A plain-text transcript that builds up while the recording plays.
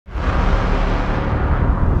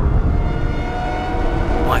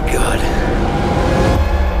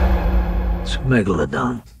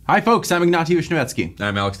Megalodon. Hi folks, I'm Ignatiy Vishnevetsky.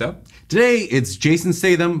 I'm Alex Dowd. Today it's Jason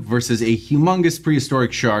Statham versus a humongous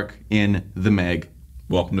prehistoric shark in The Meg.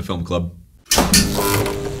 Welcome to Film Club.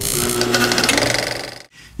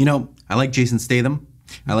 You know, I like Jason Statham.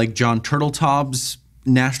 I like John Turteltaub's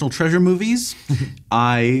National Treasure movies.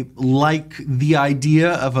 I like the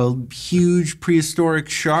idea of a huge prehistoric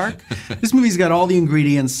shark. This movie's got all the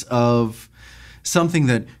ingredients of something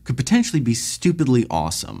that could potentially be stupidly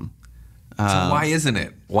awesome. So why isn't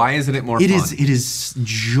it? Why isn't it more fun? It is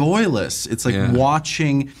joyless. It's like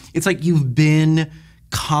watching, it's like you've been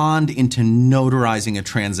conned into notarizing a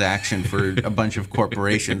transaction for a bunch of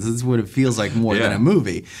corporations. This is what it feels like more than a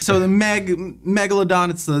movie. So the Megalodon,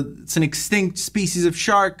 it's an extinct species of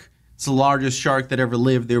shark. It's the largest shark that ever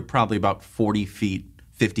lived. They were probably about 40 feet,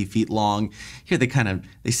 50 feet long. Here they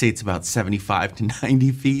say it's about 75 to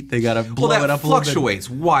 90 feet. They gotta blow it up a little bit. That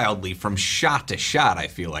fluctuates wildly from shot to shot, I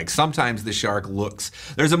feel like. Sometimes the shark looks,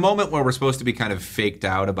 there's a moment where we're supposed to be kind of faked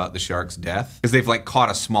out about the shark's death, because they've like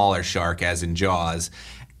caught a smaller shark, as in Jaws.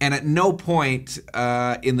 And at no point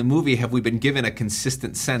in the movie have we been given a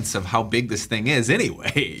consistent sense of how big this thing is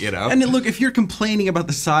anyway, you know? And look, if you're complaining about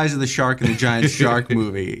the size of the shark in the giant shark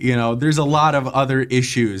movie, you know, there's a lot of other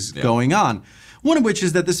issues going on. One of which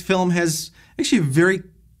is that this film has actually a very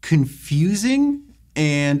confusing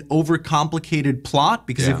and overcomplicated plot,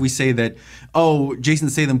 because if we say that, oh, Jason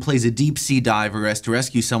Statham plays a deep sea diver who has to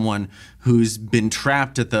rescue someone who's been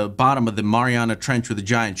trapped at the bottom of the Mariana Trench with a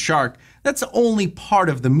giant shark, that's only part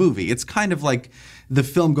of the movie. It's kind of like the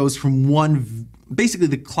film goes from basically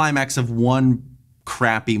the climax of one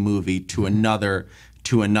crappy movie to another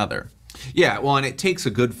to another. Yeah, well, and it takes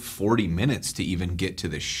a good 40 minutes to even get to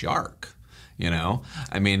the shark. You know,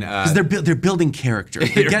 I mean, because they're building character.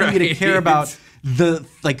 They're getting me to care about the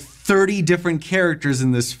like 30 different characters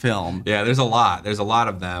in this film. Yeah, there's a lot. There's a lot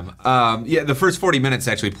of them. Yeah, the first 40 minutes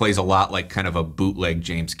actually plays a lot like kind of a bootleg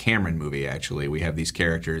James Cameron movie. Actually, we have these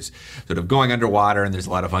characters sort of going underwater, and there's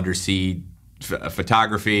a lot of undersea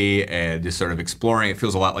photography and just sort of exploring. It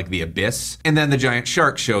feels a lot like The Abyss. And then the giant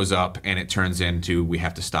shark shows up and it turns into, we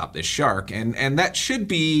have to stop this shark. And that should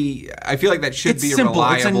be, I feel like that should be a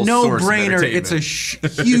reliable source of entertainment. It's a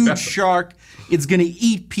huge shark. It's going to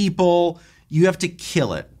eat people. You have to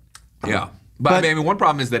kill it. Yeah. But I mean, one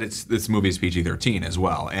problem is that this movie is PG-13 as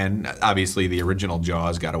well. And obviously the original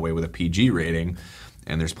Jaws got away with a PG rating.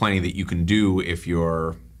 And there's plenty that you can do if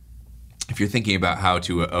you're thinking about how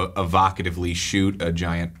to evocatively shoot a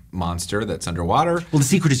giant monster that's underwater. Well, the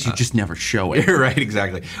secret is you just never show it. Right,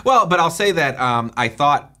 exactly. Well, but I'll say that I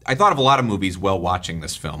thought of a lot of movies while watching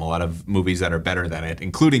this film, a lot of movies that are better than it,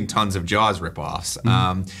 including tons of Jaws ripoffs.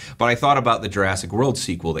 But I thought about the Jurassic World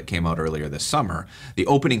sequel that came out earlier this summer. The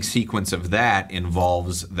opening sequence of that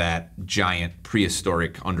involves that giant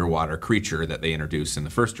prehistoric underwater creature that they introduced in the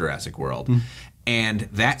first Jurassic World. And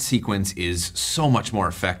that sequence is so much more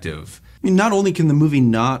effective. I mean, not only can the movie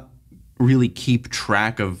not really keep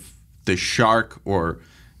track of the shark or,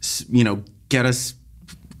 you know, get us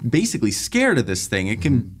basically scared of this thing, it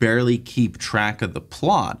can barely keep track of the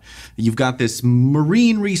plot. You've got this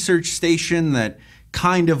marine research station that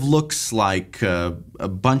kind of looks like a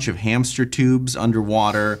bunch of hamster tubes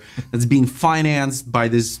underwater that's being financed by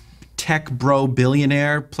this tech bro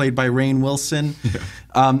billionaire played by Rainn Wilson.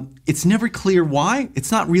 It's never clear why.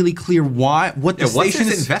 It's not really clear why. What the station what's his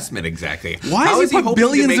is investment exactly? Why is he hoping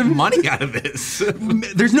billions to make of money out of this?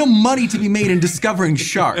 There's no money to be made in discovering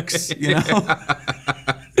sharks, you know?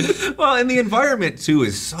 Well, and the environment too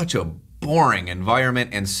is such a boring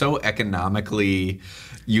environment and so economically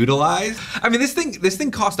utilized. I mean, this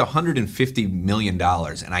thing cost $150 million,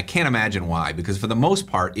 and I can't imagine why, because for the most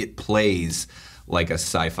part it plays like a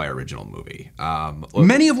sci-fi original movie.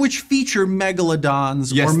 Many of which feature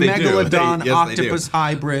megalodons or megalodon octopus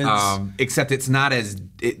hybrids. Except it's not as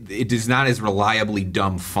it is not as reliably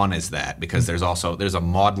dumb fun as that, because there's a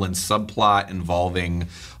maudlin subplot involving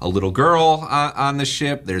a little girl on the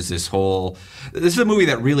ship. There's this is a movie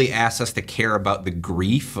that really asks us to care about the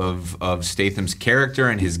grief of Statham's character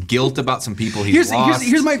and his guilt about some people he's lost.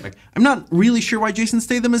 I'm not really sure why Jason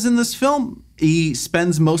Statham is in this film. He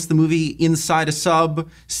spends most of the movie inside a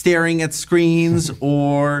sub, staring at screens,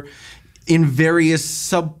 or in various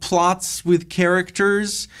subplots with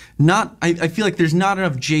characters. I feel like there's not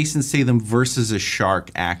enough Jason Statham versus a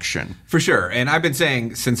shark action. For sure, and I've been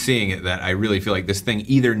saying since seeing it that I really feel like this thing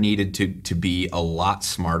either needed to be a lot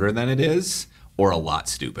smarter than it is, or a lot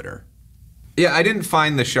stupider. Yeah, I didn't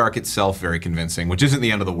find the shark itself very convincing, which isn't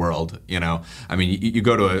the end of the world, you know. I mean, you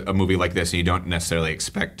go to a movie like this and you don't necessarily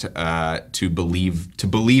expect to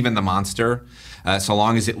believe in the monster, so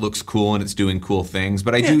long as it looks cool and it's doing cool things.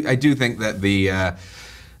 But I do think that the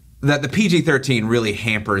PG-13 really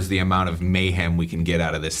hampers the amount of mayhem we can get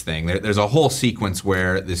out of this thing. There's a whole sequence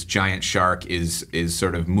where this giant shark is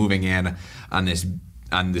sort of moving in on this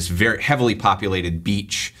very heavily populated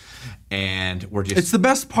beach. And we're just... It's the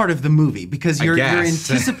best part of the movie because you're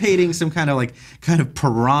anticipating some kind of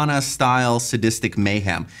piranha style sadistic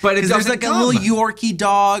mayhem. But it there's like a little Yorkie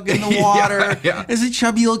dog in the water. Yeah. There's a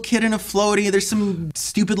chubby little kid in a floaty. There's some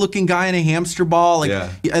stupid looking guy in a hamster ball.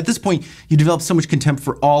 At this point, you develop so much contempt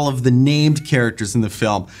for all of the named characters in the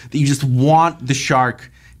film that you just want the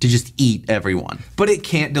shark to just eat everyone. But it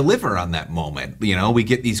can't deliver on that moment. You know, we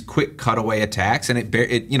get these quick cutaway attacks, and it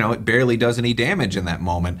barely does any damage in that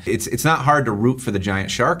moment. It's not hard to root for the giant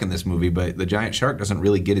shark in this movie, but the giant shark doesn't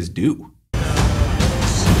really get his due.